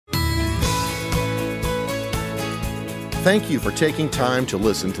Thank you for taking time to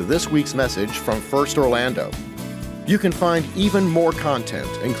listen to this week's message from First Orlando. You can find even more content,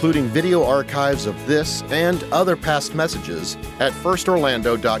 including video archives of this and other past messages, at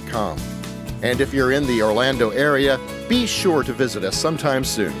firstorlando.com. And if you're in the Orlando area, be sure to visit us sometime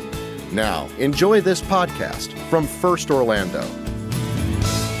soon. Now, enjoy this podcast from First Orlando.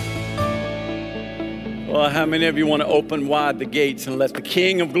 Well, how many of you want to open wide the gates and let the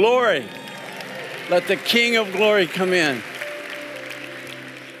King of Glory, let the King of Glory come in?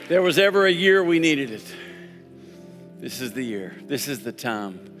 If there was ever a year we needed it, this is the year. This is the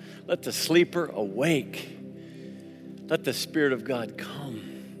time. Let the sleeper awake. Let the Spirit of God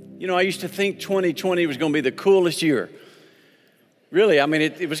come. You know, I used to think 2020 was going to be the coolest year. Really, I mean,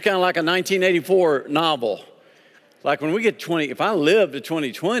 it was kind of like a 1984 novel. Like when we get if I live to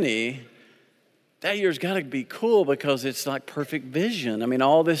 2020, that year's got to be cool because it's like perfect vision. I mean,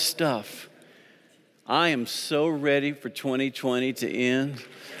 all this stuff. I am so ready for 2020 to end.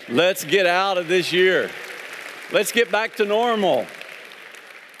 Let's get out of this year. Let's get back to normal.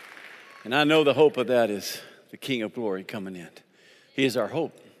 And I know the hope of that is the King of Glory coming in. He is our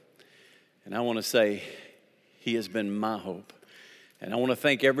hope. And I want to say, He has been my hope. And I want to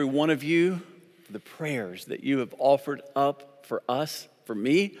thank every one of you for the prayers that you have offered up for us, for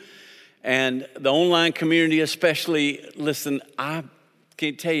me, and the online community especially. Listen, I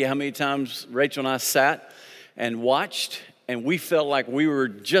can't tell you how many times Rachel and I sat and watched, and we felt like we were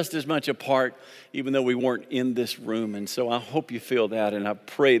just as much a part, even though we weren't in this room. And so I hope you feel that, and I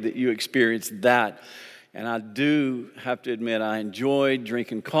pray that you experience that. And I do have to admit, I enjoyed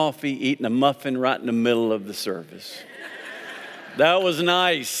drinking coffee, eating a muffin right in the middle of the service. That was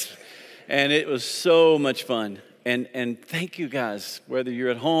nice, and it was so much fun. And thank you guys, whether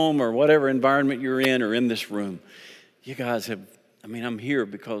you're at home or whatever environment you're in or in this room. You guys have, I'm here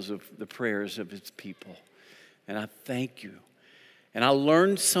because of the prayers of His people. And I thank you. And I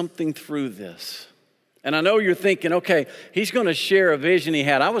learned something through this. And I know you're thinking, okay, he's going to share a vision he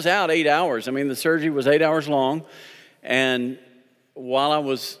had. I was out 8 hours. The surgery was 8 hours long. And while I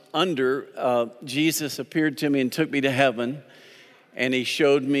was under, Jesus appeared to me and took me to heaven. And He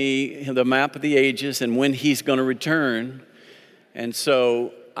showed me the map of the ages and when He's going to return. And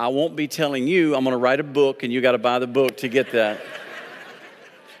so I won't be telling you. I'm going to write a book, and you got to buy the book to get that.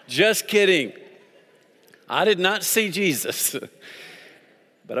 Just kidding. I did not see Jesus,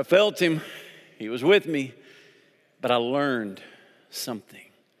 but I felt Him. He was with me. But I learned something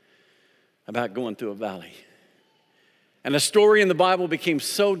about going through a valley. And a story in the Bible became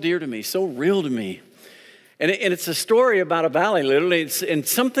so dear to me, so real to me. And it's a story about a valley, literally. And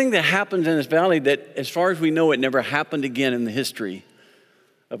something that happens in this valley that, as far as we know, it never happened again in the history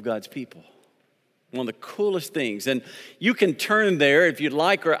of God's people. One of the coolest things. And you can turn there if you'd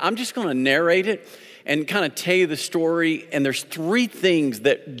like, or I'm just going to narrate it and kind of tell you the story. And there's 3 things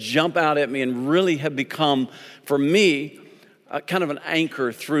that jump out at me and really have become, for me, kind of an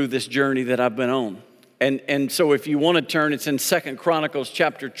anchor through this journey that I've been on. And so if you want to turn, it's in 2 Chronicles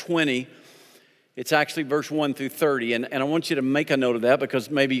chapter 20. It's actually verse 1 through 30, and I want you to make a note of that because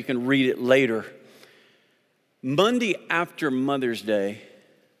maybe you can read it later. Monday after Mother's Day,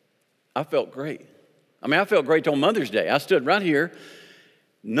 I felt great. I felt great on Mother's Day. I stood right here.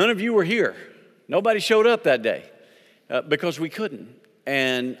 None of you were here. Nobody showed up that day because we couldn't.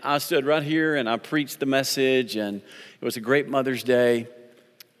 And I stood right here, and I preached the message, and it was a great Mother's Day.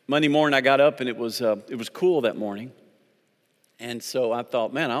 Monday morning, I got up, and it was cool that morning. And so I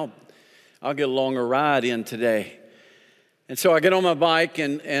thought, man, I'll get a longer ride in today. And so I get on my bike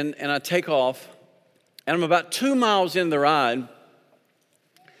and I take off. And I'm about 2 miles in the ride.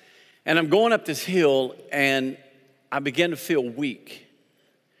 And I'm going up this hill and I begin to feel weak.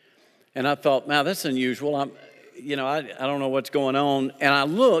 And I thought, man, that's unusual. I don't know what's going on. And I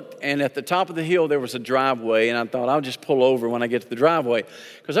looked, and at the top of the hill there was a driveway. And I thought, I'll just pull over when I get to the driveway.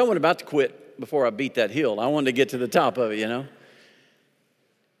 Because I wasn't about to quit before I beat that hill. I wanted to get to the top of it,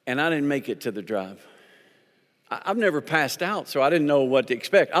 And I didn't make it to the drive. I've never passed out, so I didn't know what to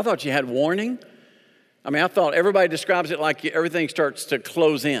expect. I thought you had warning. I thought everybody describes it like everything starts to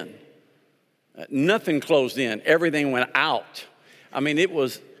close in. Nothing closed in. Everything went out. I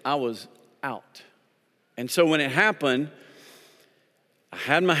was out. And so when it happened, I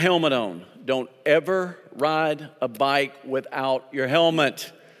had my helmet on. Don't ever ride a bike without your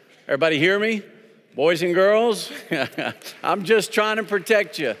helmet. Everybody hear me? Boys and girls, I'm just trying to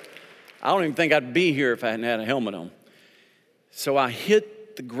protect you. I don't even think I'd be here if I hadn't had a helmet on. So I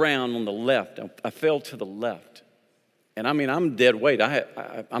hit the ground on the left. I fell to the left. And I'm dead weight.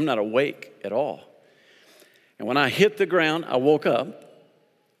 I'm not awake at all. And when I hit the ground, I woke up.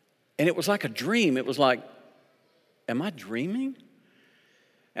 And it was like a dream. It was like, am I dreaming?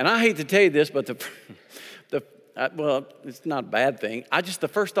 And I hate to tell you this, but well, it's not a bad thing. The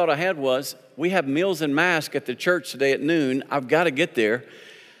first thought I had was, we have meals and mass at the church today at noon. I've got to get there.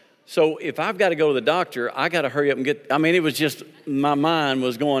 So if I've got to go to the doctor, I got to hurry up and get, it was just, my mind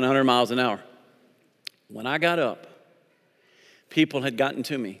was going 100 miles an hour. When I got up, people had gotten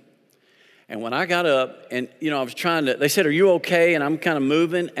to me. And when I got up, and, I was they said, are you okay? And I'm kind of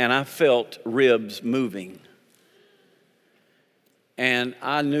moving, and I felt ribs moving. And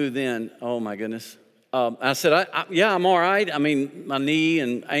I knew then, oh my goodness. I said, yeah, I'm all right. My knee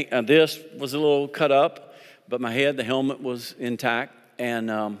and this was a little cut up, but my head, the helmet was intact.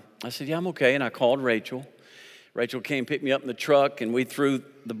 And I said, yeah, I'm okay. And I called Rachel. Rachel came, picked me up in the truck, and we threw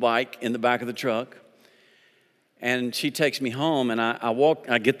the bike in the back of the truck. And she takes me home, and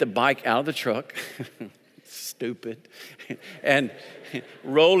I get the bike out of the truck, stupid, and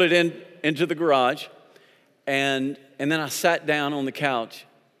roll it into the garage. And then I sat down on the couch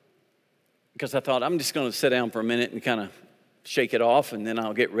because I thought, I'm just going to sit down for a minute and kind of shake it off, and then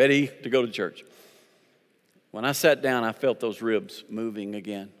I'll get ready to go to church. When I sat down, I felt those ribs moving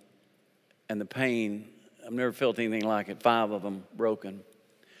again. And the pain, I've never felt anything like it, 5 of them broken.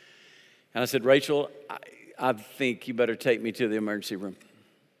 And I said, Rachel, I think you better take me to the emergency room.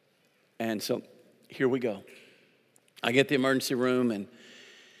 And so here we go. I get the emergency room,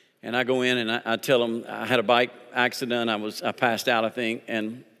 and I go in, and I tell them I had a bike accident. I passed out, I think,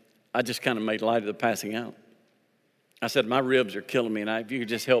 and I just kind of made light of the passing out. I said, my ribs are killing me, and if you could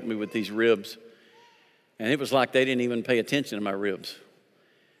just help me with these ribs. And it was like they didn't even pay attention to my ribs.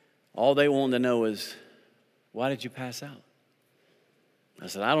 All they wanted to know is, why did you pass out? I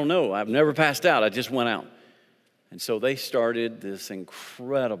said, I don't know. I've never passed out. I just went out. And so they started this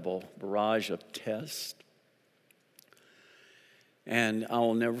incredible barrage of tests. And I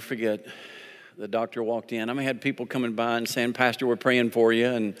will never forget, the doctor walked in. I had people coming by and saying, Pastor, we're praying for you.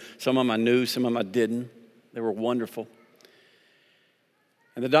 And some of them I knew, some of them I didn't. They were wonderful.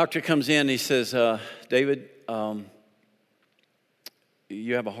 And the doctor comes in and he says, David,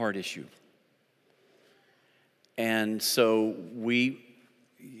 you have a heart issue. And so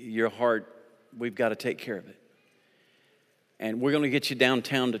your heart, we've got to take care of it. And we're going to get you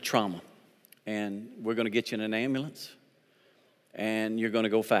downtown to trauma. And we're going to get you in an ambulance. And you're going to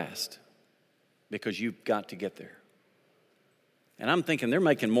go fast. Because you've got to get there. And I'm thinking they're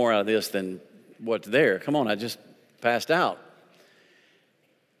making more out of this than what's there. Come on, I just passed out.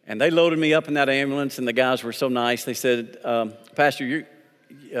 And they loaded me up in that ambulance, and the guys were so nice. They said, Pastor,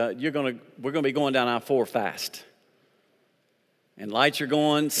 we're going to be going down I-4 fast. And lights are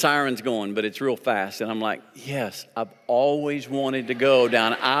going, sirens going, but it's real fast. And I'm like, yes, I've always wanted to go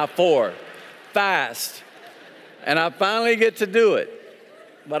down I-4 fast. And I finally get to do it.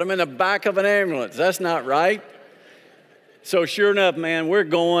 But I'm in the back of an ambulance. That's not right. So sure enough, man, we're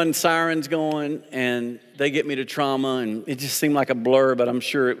going, sirens going, and they get me to trauma. And it just seemed like a blur, but I'm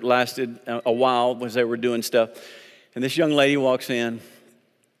sure it lasted a while as they were doing stuff. And this young lady walks in.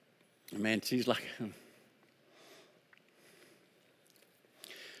 Man, she's like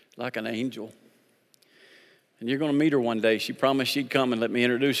an angel. And you're going to meet her one day. She promised she'd come and let me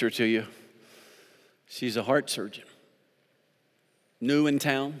introduce her to you. She's a heart surgeon. New in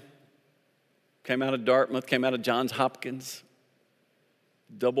town. Came out of Dartmouth, came out of Johns Hopkins.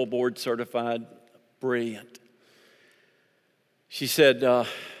 Double board certified. Brilliant. She said,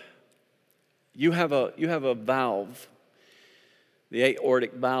 you have a valve. The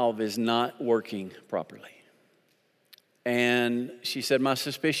aortic valve is not working properly. And she said, my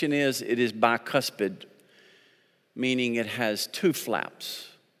suspicion is it is bicuspid, meaning it has 2 flaps.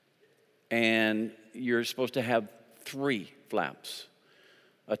 And you're supposed to have 3 flaps,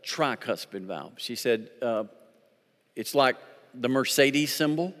 a tricuspid valve. She said, it's like the Mercedes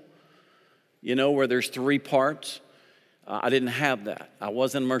symbol, where there's 3 parts. I didn't have that. I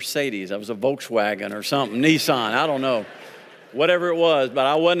wasn't a Mercedes. I was a Volkswagen or something, Nissan, I don't know, whatever it was, but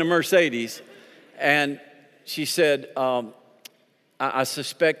I wasn't a Mercedes. And she said, I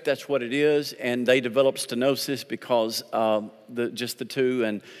suspect that's what it is, and they developed stenosis because just the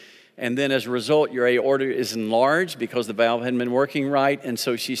 2, and then as a result, your aorta is enlarged because the valve hadn't been working right, and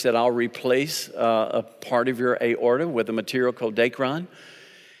so she said, I'll replace a part of your aorta with a material called Dacron.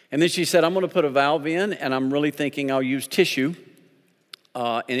 And then she said, I'm going to put a valve in, and I'm really thinking I'll use tissue,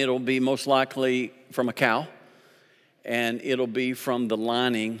 and it'll be most likely from a cow. And it'll be from the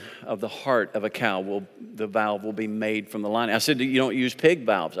lining of the heart of a cow. The valve will be made from the lining. I said, you don't use pig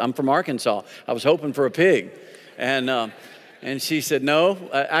valves. I'm from Arkansas. I was hoping for a pig. And she said, no,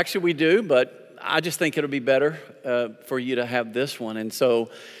 actually we do, but I just think it'll be better for you to have this one. And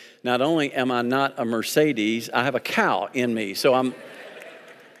so not only am I not a Mercedes, I have a cow in me. So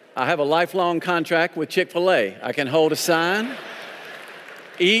I have a lifelong contract with Chick-fil-A. I can hold a sign,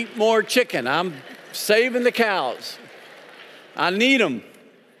 eat more chicken. I'm saving the cows. I need them.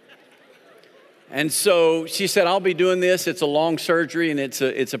 And so she said, I'll be doing this. It's a long surgery and it's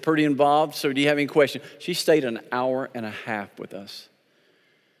a pretty involved. So do you have any questions? She stayed an hour and a half with us.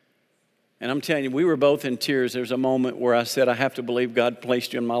 And I'm telling you, we were both in tears. There was a moment where I said, I have to believe God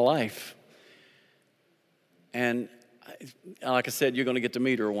placed you in my life. And like I said, you're going to get to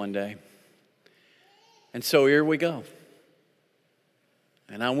meet her one day. And so here we go.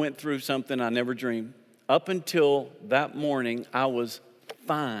 And I went through something I never dreamed. Up until that morning, I was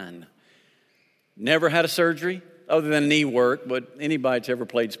fine. Never had a surgery other than knee work, but anybody that's ever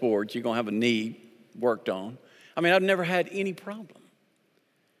played sports, you're going to have a knee worked on. I mean, I've never had any problem.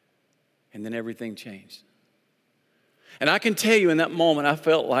 And then everything changed. And I can tell you in that moment, I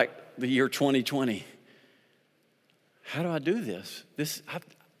felt like the year 2020. How do I do this?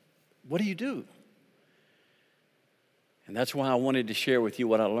 What do you do? And that's why I wanted to share with you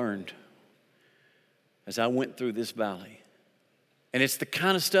what I learned as I went through this valley. And it's the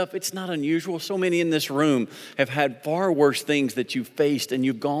kind of stuff, it's not unusual. So many in this room have had far worse things that you've faced and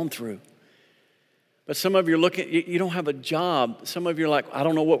you've gone through. But some of you are looking, you don't have a job. Some of you are like, I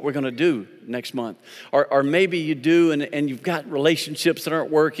don't know what we're going to do next month. Or maybe you do and you've got relationships that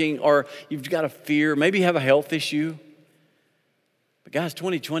aren't working, or you've got a fear. Maybe you have a health issue. But guys,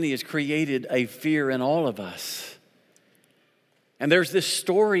 2020 has created a fear in all of us. And there's this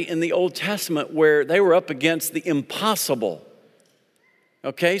story in the Old Testament where they were up against the impossible.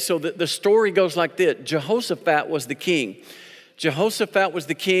 Okay, so the story goes like this. Jehoshaphat was the king. Jehoshaphat was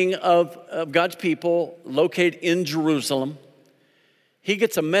the king of God's people located in Jerusalem. He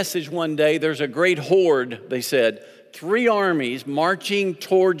gets a message one day. There's a great horde, they said, 3 armies marching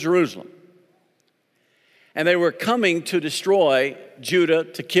toward Jerusalem. And they were coming to destroy Judah,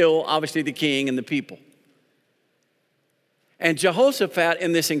 to kill, obviously, the king and the people. And Jehoshaphat,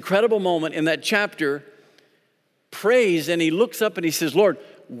 in this incredible moment in that chapter, prays and he looks up and he says, Lord,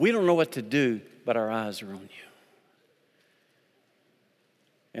 we don't know what to do, but our eyes are on you.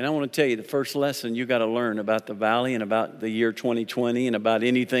 And I want to tell you the first lesson you got to learn about the valley and about the year 2020 and about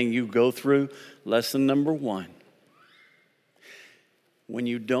anything you go through. Lesson number 1. When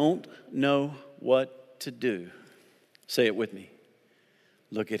you don't know what to do, say it with me,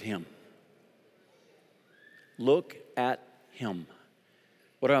 look at him. Look at him.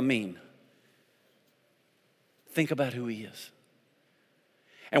 What do I mean? Think about who he is.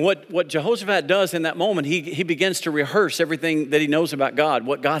 And what Jehoshaphat does in that moment, he begins to rehearse everything that he knows about God,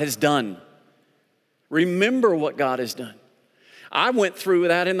 what God has done. Remember what God has done. I went through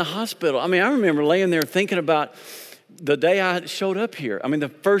that in the hospital. I mean, I remember laying there thinking about the day I showed up here. I mean, the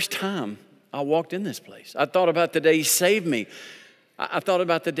first time I walked in this place. I thought about the day he saved me. I thought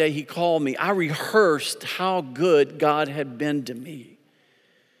about the day he called me. I rehearsed how good God had been to me.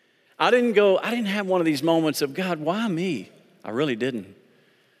 I didn't have one of these moments of, God, why me? I really didn't.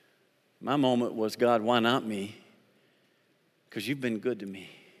 My moment was, God, why not me? Because you've been good to me.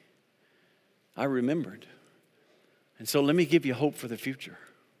 I remembered. And so let me give you hope for the future.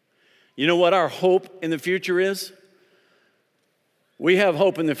 You know what our hope in the future is? We have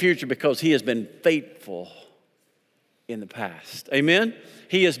hope in the future because he has been faithful in the past. Amen?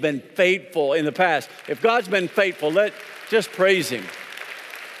 He has been faithful in the past. If God's been faithful, just praise him.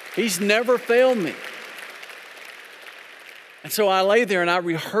 He's never failed me. And so I lay there and I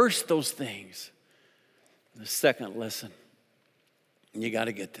rehearsed those things. The second lesson, and you got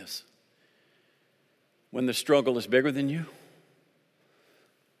to get this. When the struggle is bigger than you,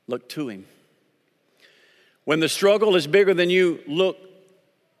 look to him. When the struggle is bigger than you, look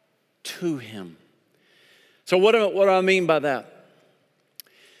to him. So what do I mean by that?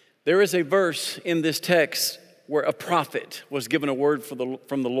 There is a verse in this text where a prophet was given a word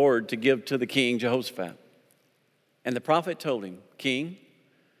from the Lord to give to the king Jehoshaphat. And the prophet told him, King,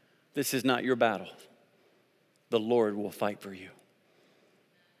 this is not your battle. The Lord will fight for you.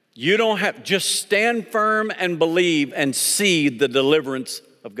 You don't have, just stand firm and believe and see the deliverance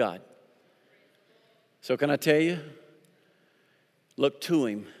of God. So can I tell you, look to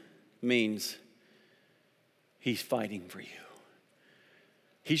him means he's fighting for you.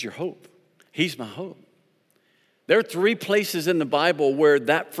 He's your hope. He's my hope. There are 3 places in the Bible where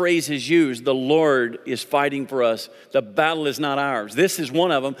that phrase is used. The Lord is fighting for us. The battle is not ours. This is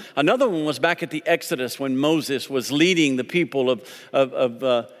one of them. Another one was back at the Exodus when Moses was leading the people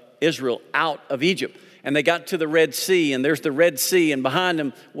of Israel out of Egypt. And they got to the Red Sea, and there's the Red Sea, and behind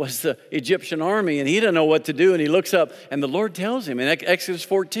him was the Egyptian army, and he didn't know what to do, and he looks up, and the Lord tells him in Exodus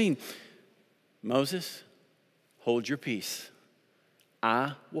 14, Moses, hold your peace.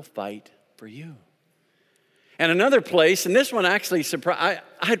 I will fight for you. And another place, and this one actually surprised,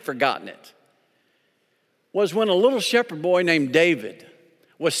 I had forgotten it, was when a little shepherd boy named David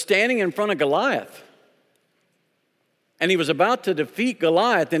was standing in front of Goliath. And he was about to defeat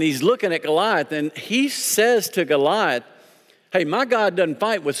Goliath, and he's looking at Goliath, and he says to Goliath, hey, my God doesn't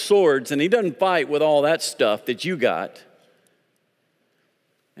fight with swords, and he doesn't fight with all that stuff that you got.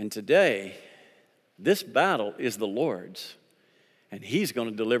 And today, this battle is the Lord's, and he's going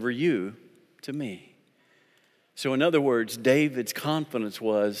to deliver you to me. So in other words, David's confidence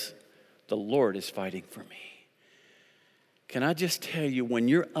was, the Lord is fighting for me. Can I just tell you, when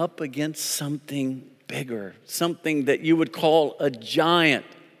you're up against something bigger, something that you would call a giant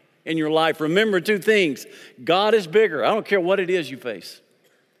in your life, remember two things. God is bigger. I don't care what it is you face.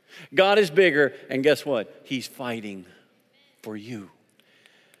 God is bigger, and guess what? He's fighting for you.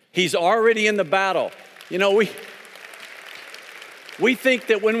 He's already in the battle. You know, we think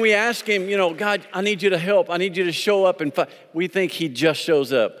that when we ask him, you know, God, I need you to help. I need you to show up and fight. We think he just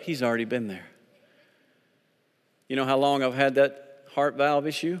shows up. He's already been there. You know how long I've had that heart valve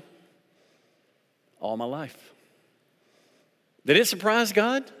issue? All my life. Did it surprise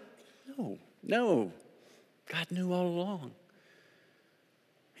God? No. God knew all along.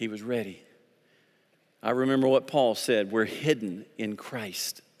 He was ready. I remember what Paul said, we're hidden in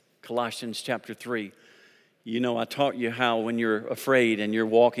Christ. Colossians chapter 3. You know, I taught you how when you're afraid and you're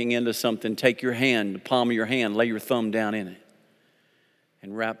walking into something, take your hand, the palm of your hand, lay your thumb down in it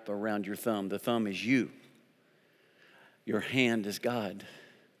and wrap around your thumb. The thumb is you. Your hand is God.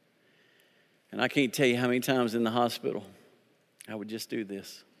 And I can't tell you how many times in the hospital I would just do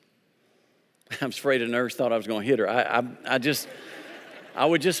this. I was afraid a nurse thought I was going to hit her. I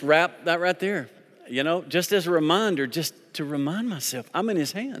would just wrap that right there, you know, just as a reminder, just to remind myself, I'm in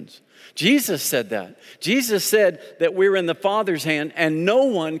his hands. Jesus said that. Jesus said that we're in the Father's hand and no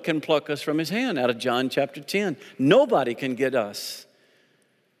one can pluck us from his hand, out of John chapter 10. Nobody can get us.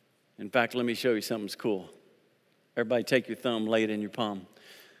 In fact, let me show you something that's cool. Everybody take your thumb, lay it in your palm.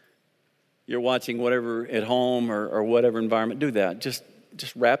 You're watching whatever at home or whatever environment, do that. Just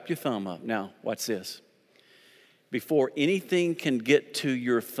wrap your thumb up. Now, watch this. Before anything can get to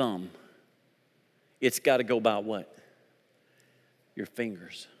your thumb, it's got to go by what? Your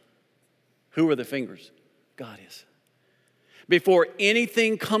fingers. Who are the fingers? God is. Before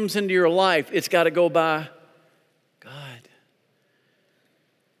anything comes into your life, it's got to go by God.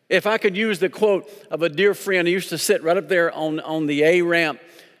 If I could use the quote of a dear friend who used to sit right up there on the A ramp.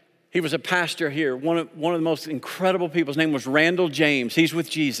 He was a pastor here, one of the most incredible people. His name was Randall James. He's with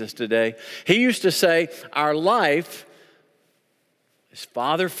Jesus today. He used to say, our life is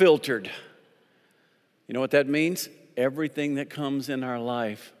Father filtered. You know what that means? Everything that comes in our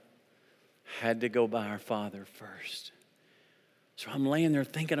life had to go by our Father first. So I'm laying there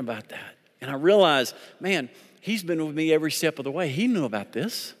thinking about that. And I realized, man, he's been with me every step of the way. He knew about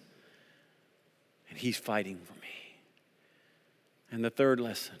this. And he's fighting for me. And the third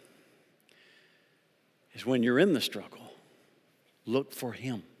lesson is when you're in the struggle, look for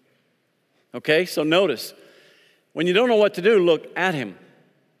him. Okay, so notice, when you don't know what to do, look at him.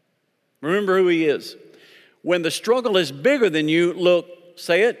 Remember who he is. When the struggle is bigger than you, look,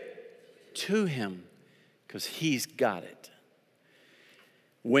 say it, to him, because he's got it.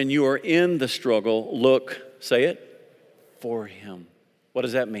 When you are in the struggle, look, say it, for him. What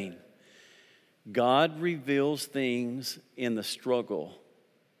does that mean? God reveals things in the struggle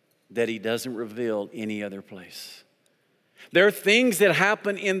that he doesn't reveal any other place. There are things that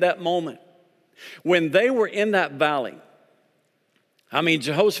happen in that moment. When they were in that valley, I mean,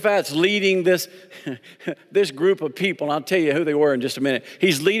 Jehoshaphat's leading this group of people, and I'll tell you who they were in just a minute.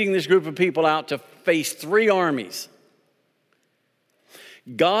 He's leading this group of people out to face 3 armies.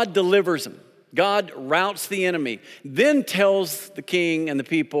 God delivers them. God routs the enemy, then tells the king and the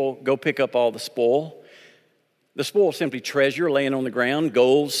people, go pick up all the spoil. The spoil, simply treasure laying on the ground,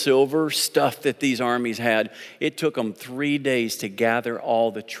 gold, silver, stuff that these armies had. It took them 3 days to gather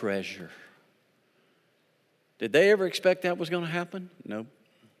all the treasure. Did they ever expect that was going to happen? Nope.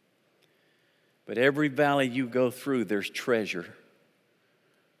 But every valley you go through, there's treasure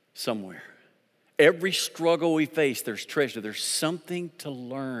somewhere. Every struggle we face, there's treasure. There's something to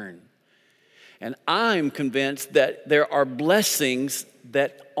learn. And I'm convinced that there are blessings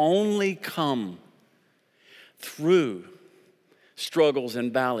that only come through struggles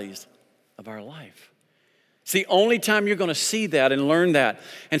and valleys of our life. It's the only time you're going to see that and learn that.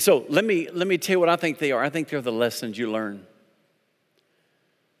 And so let me tell you what I think they are. I think they're the lessons you learn.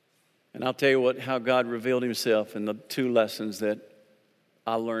 And I'll tell you how God revealed himself in the two lessons that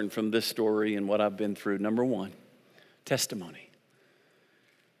I learned from this story and what I've been through. Number one, testimony.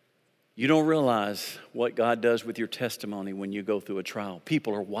 You don't realize what God does with your testimony when you go through a trial.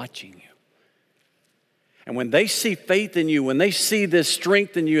 People are watching you. And when they see faith in you, when they see this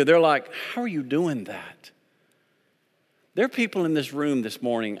strength in you, they're like, how are you doing that? There are people in this room this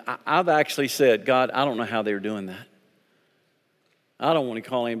morning, I've actually said, God, I don't know how they're doing that. I don't want to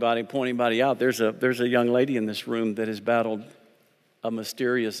call anybody, point anybody out. There's a young lady in this room that has battled a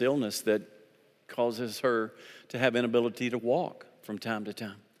mysterious illness that causes her to have inability to walk from time to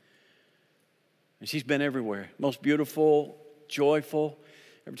time. And she's been everywhere. Most beautiful, joyful.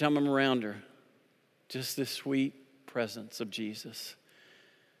 Every time I'm around her, just this sweet presence of Jesus.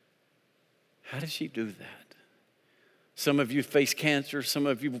 How did she do that? Some of you face cancer. Some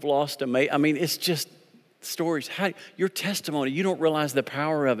of you have lost a mate. I mean, it's just stories. Your testimony, you don't realize the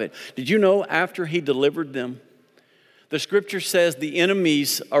power of it. Did you know after he delivered them, the scripture says the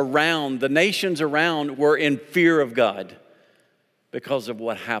enemies around, the nations around were in fear of God because of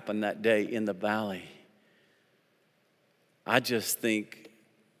what happened that day in the valley. I just think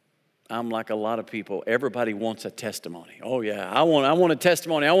I'm like a lot of people. Everybody wants a testimony. Oh yeah, I want a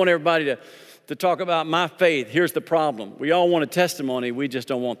testimony. I want everybody to talk about my faith. Here's the problem. We all want a testimony. We just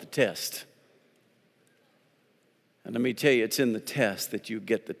don't want the test. And let me tell you, it's in the test that you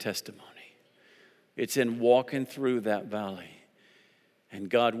get the testimony. It's in walking through that valley and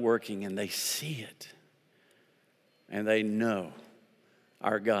God working, and they see it. And they know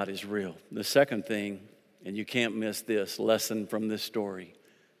our God is real. The second thing, and you can't miss this lesson from this story,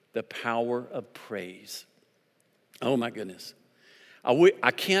 the power of praise. Oh my goodness. I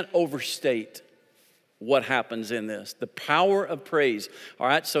can't overstate what happens in this. The power of praise. All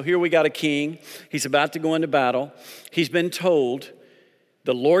right, so here we got a king. He's about to go into battle. He's been told,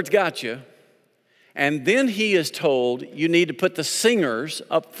 the Lord's got you. And then he is told, you need to put the singers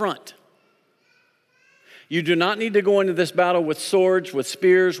up front. You do not need to go into this battle with swords, with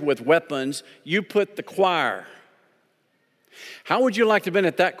spears, with weapons. You put the choir. How would you like to have been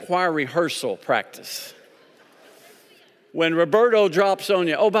at that choir rehearsal practice? When Roberto drops on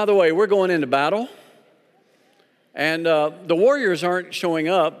you, oh, by the way, we're going into battle. And the warriors aren't showing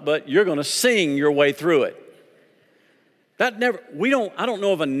up, but you're going to sing your way through it. I don't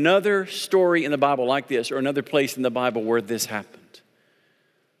know of another story in the Bible like this or another place in the Bible where this happened.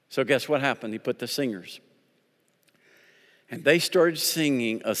 So guess what happened? He put the singers. And they started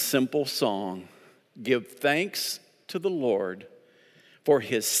singing a simple song, "Give thanks to the Lord, for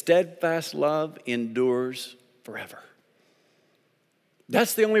his steadfast love endures forever."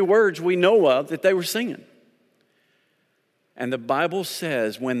 That's the only words we know of that they were singing. And the Bible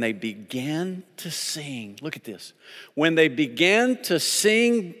says when they began to sing, look at this. When they began to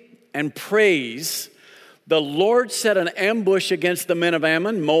sing and praise, the Lord set an ambush against the men of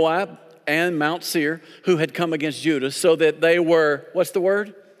Ammon, Moab, and Mount Seir, who had come against Judah, so that they were, what's the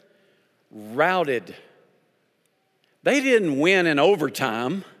word? Routed. They didn't win in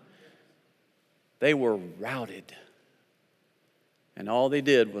overtime. They were routed. And all they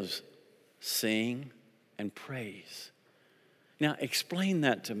did was sing and praise. Now, explain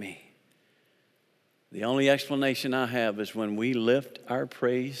that to me. The only explanation I have is when we lift our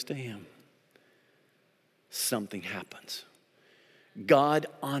praise to him, something happens. God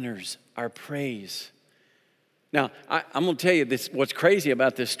honors our praise. Now, I'm going to tell you this. What's crazy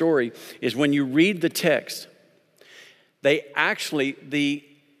about this story is when you read the text, the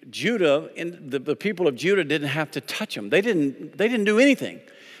people of Judah didn't have to touch them. They didn't do anything.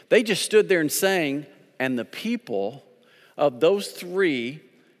 They just stood there and sang, and the people of those three,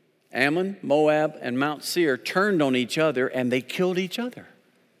 Ammon, Moab, and Mount Seir, turned on each other and they killed each other.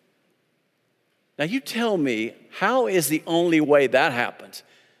 Now you tell me, how is the only way that happens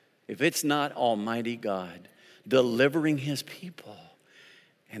if it's not Almighty God delivering his people?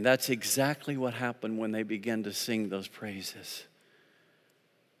 And that's exactly what happened when they began to sing those praises.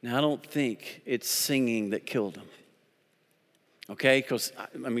 Now I don't think it's singing that killed them. Okay, because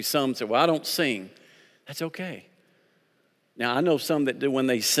some say, well, I don't sing. That's okay. Now, I know some that do when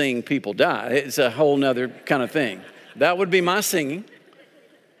they sing, people die. It's a whole nother kind of thing. That would be my singing.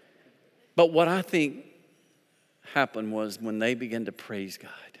 But what I think happened was when they began to praise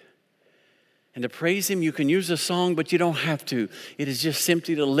God. And to praise him, you can use a song, but you don't have to. It is just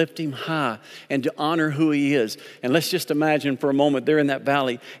simply to lift him high and to honor who he is. And let's just imagine for a moment they're in that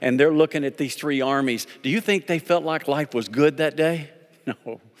valley and they're looking at these three armies. Do you think they felt like life was good that day?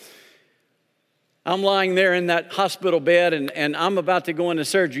 No. I'm lying there in that hospital bed and I'm about to go into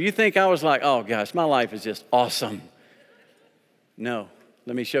surgery. You think I was like, oh gosh, my life is just awesome. No,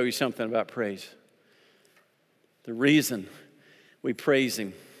 let me show you something about praise. The reason we praise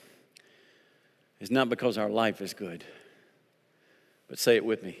Him is not because our life is good, but say it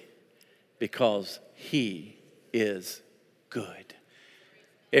with me, because He is good.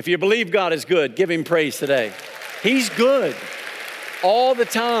 If you believe God is good, give Him praise today. He's good all the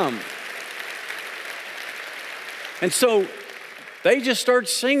time. And so they just start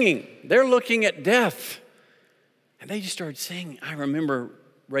singing. They're looking at death. And they just started singing. I remember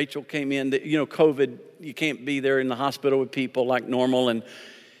Rachel came in. COVID, you can't be there in the hospital with people like normal. And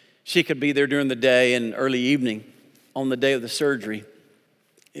she could be there during the day and early evening on the day of the surgery.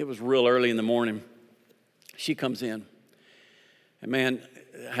 It was real early in the morning. She comes in. And man,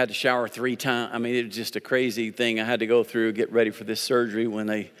 I had to shower 3 times. I mean, it was just a crazy thing I had to go through, get ready for this surgery when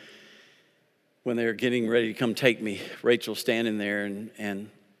they were getting ready to come take me. Rachel's standing there, and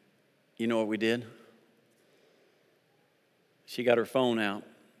you know what we did? She got her phone out.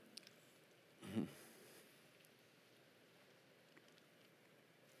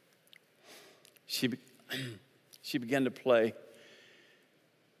 She began to play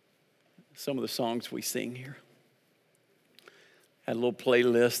some of the songs we sing here. Had a little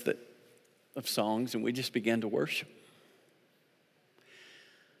playlist of songs, and we just began to worship.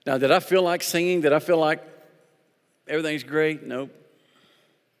 Now, did I feel like singing? Did I feel like everything's great? Nope.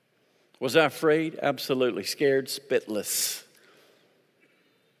 Was I afraid? Absolutely. Scared, spitless.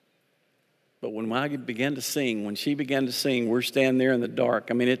 But when I began to sing, when she began to sing, we're standing there in the dark.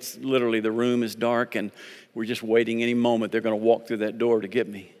 I mean, it's literally the room is dark, and we're just waiting any moment they're going to walk through that door to get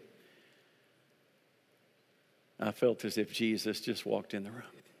me. I felt as if Jesus just walked in the room.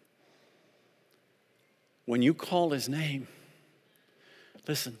 When you call His name,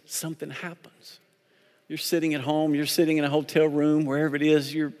 listen, something happens. You're sitting at home, you're sitting in a hotel room, wherever it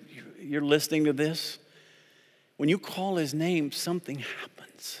is, you're listening to this. When you call His name, something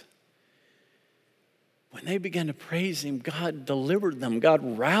happens. When they began to praise Him, God delivered them.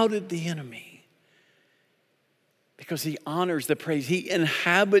 God routed the enemy because He honors the praise. He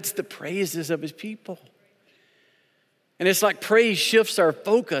inhabits the praises of His people. And it's like praise shifts our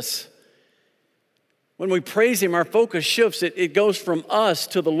focus. When we praise Him, our focus shifts. It goes from us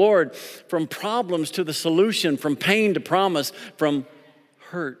to the Lord, from problems to the solution, from pain to promise, from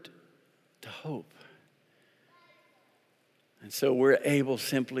hurt to hope. And so we're able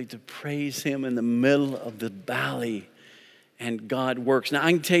simply to praise Him in the middle of the valley, and God works. Now,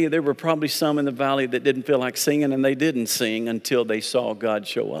 I can tell you there were probably some in the valley that didn't feel like singing, and they didn't sing until they saw God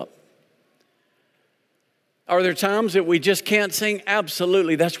show up. Are there times that we just can't sing?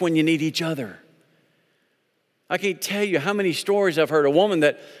 Absolutely. That's when you need each other. I can't tell you how many stories I've heard. A woman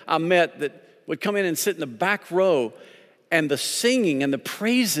that I met that would come in and sit in the back row, and the singing and the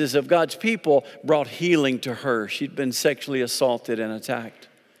praises of God's people brought healing to her. She'd been sexually assaulted and attacked.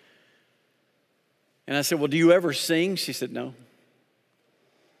 And I said, well, do you ever sing? She said, no.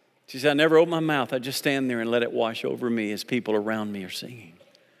 She said, I never open my mouth. I just stand there and let it wash over me as people around me are singing.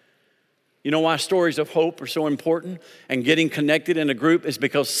 You know why stories of hope are so important? And getting connected in a group is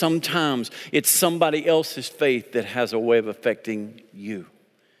because sometimes it's somebody else's faith that has a way of affecting you.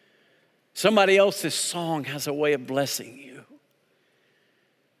 Somebody else's song has a way of blessing you.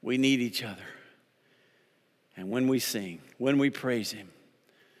 We need each other. And when we sing, when we praise Him,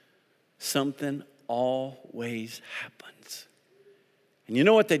 something always happens. And you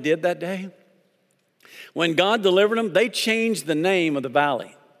know what they did that day? When God delivered them, they changed the name of the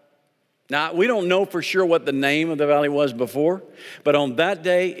valley. Now, we don't know for sure what the name of the valley was before, but on that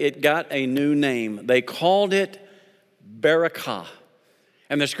day, it got a new name. They called it Berakah.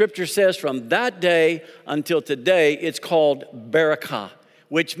 And the scripture says from that day until today, it's called Berakah,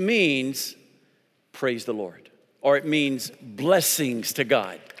 which means praise the Lord, or it means blessings to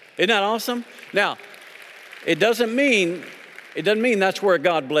God. Isn't that awesome? Now, it doesn't mean that's where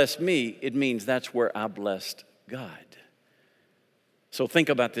God blessed me. It means that's where I blessed God. So think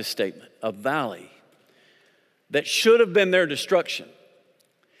about this statement. A valley that should have been their destruction.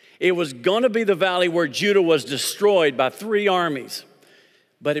 It was going to be the valley where Judah was destroyed by 3 armies.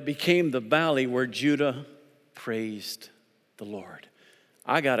 But it became the valley where Judah praised the Lord.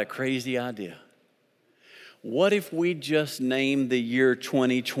 I got a crazy idea. What if we just named the year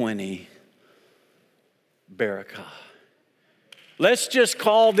 2020 Berakah? Let's just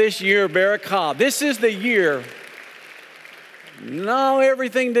call this year Berakah. This is the year. No,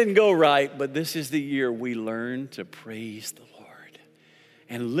 everything didn't go right, but this is the year we learn to praise the Lord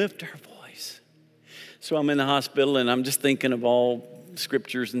and lift our voice. So I'm in the hospital and I'm just thinking of all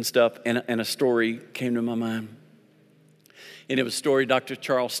scriptures and stuff, and a story came to my mind. And it was a story Dr.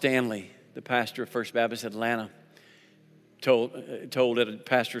 Charles Stanley, the pastor of First Baptist Atlanta, told at a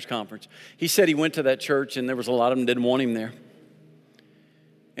pastor's conference. He said he went to that church, and there was a lot of them didn't want him there.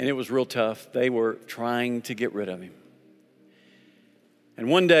 And it was real tough. They were trying to get rid of him. And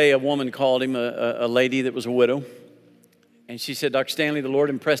one day, a woman called him, a lady that was a widow, and she said, Dr. Stanley, the Lord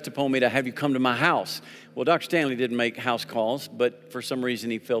impressed upon me to have you come to my house. Well, Dr. Stanley didn't make house calls, but for some reason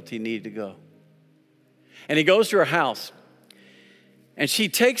he felt he needed to go. And he goes to her house, and she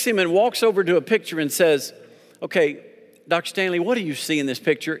takes him and walks over to a picture and says, okay, Dr. Stanley, what do you see in this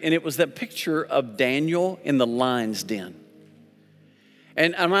picture? And it was that picture of Daniel in the lion's den.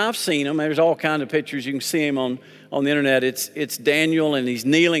 And I've seen them. There's all kinds of pictures. You can see them on the internet. It's Daniel, and he's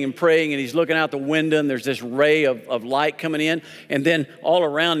kneeling and praying, and he's looking out the window, and there's this ray of light coming in. And then all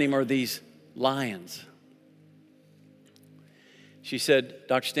around him are these lions. She said,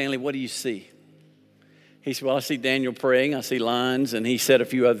 Dr. Stanley, what do you see? He said, well, I see Daniel praying. I see lions. And he said a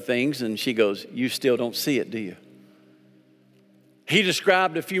few other things. And she goes, you still don't see it, do you? He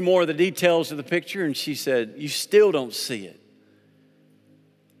described a few more of the details of the picture, and she said, you still don't see it.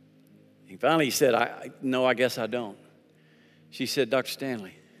 And finally he said, no, I guess I don't. She said, Dr.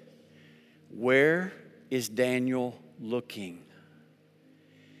 Stanley, where is Daniel looking?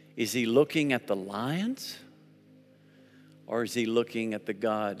 Is he looking at the lions, or is he looking at the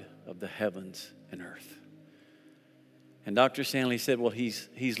God of the heavens and earth? And Dr. Stanley said, well,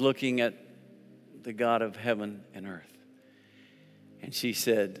 he's looking at the God of heaven and earth. And she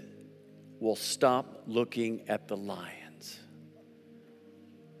said, well, stop looking at the lions.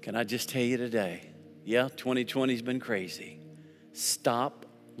 Can I just tell you today, 2020's been crazy. Stop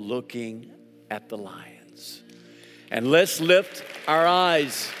looking at the lions. And let's lift our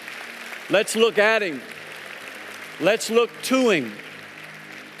eyes. Let's look at him. Let's look to him.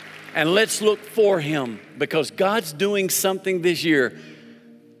 And let's look for him, because God's doing something this year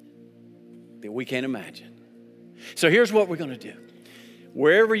that we can't imagine. So here's what we're going to do.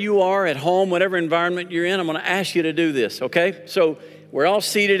 Wherever you are, at home, whatever environment you're in, I'm going to ask you to do this, okay? So we're all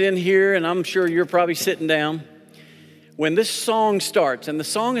seated in here, and I'm sure you're probably sitting down. When this song starts, and the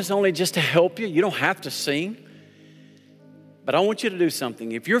song is only just to help you, you don't have to sing, but I want you to do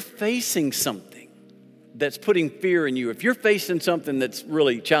something. If you're facing something that's putting fear in you, if you're facing something that's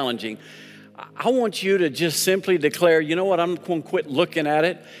really challenging, I want you to just simply declare, you know what, I'm going to quit looking at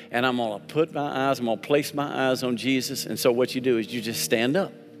it, and I'm going to I'm going to place my eyes on Jesus. And so what you do is you just stand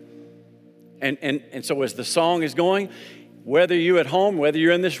up. And so as the song is going, whether you're at home, whether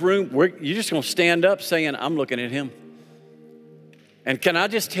you're in this room, you're just going to stand up saying, I'm looking at him. And can I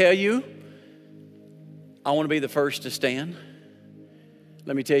just tell you, I want to be the first to stand.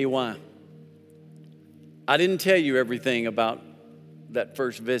 Let me tell you why. I didn't tell you everything about that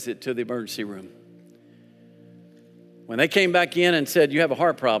first visit to the emergency room. When they came back in and said, you have a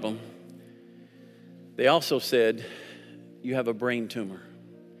heart problem, they also said, you have a brain tumor.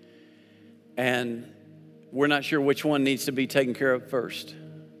 And we're not sure which one needs to be taken care of first.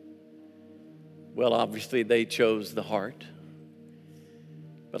 Well, obviously they chose the heart.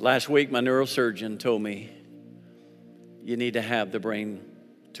 But last week, my neurosurgeon told me, you need to have the brain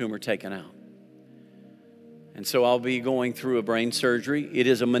tumor taken out. And so I'll be going through a brain surgery. It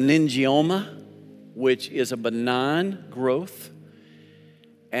is a meningioma, which is a benign growth.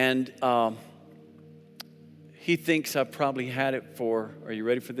 And he thinks I've probably had it for, are you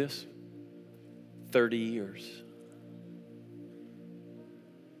ready for this? 30 years.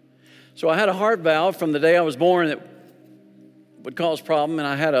 So I had a heart valve from the day I was born that would cause problem, and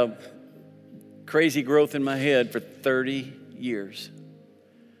I had a crazy growth in my head for 30 years.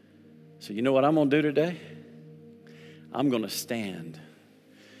 So you know what I'm going to do today? I'm going to stand.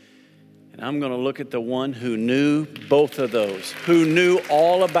 And I'm going to look at the one who knew both of those, who knew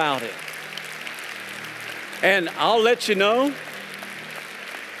all about it. And I'll let you know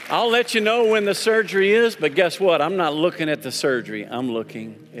when the surgery is, but guess what? I'm not looking at the surgery. I'm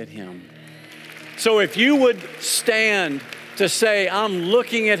looking at him. So if you would stand to say, I'm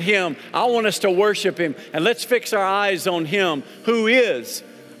looking at him, I want us to worship him, and let's fix our eyes on him who is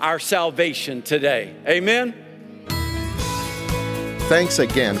our salvation today. Amen. Thanks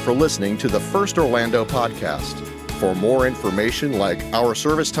again for listening to the First Orlando podcast. For more information like our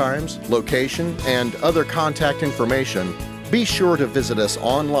service times, location, and other contact information, be sure to visit us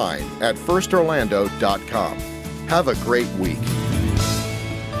online at firstorlando.com. Have a great week.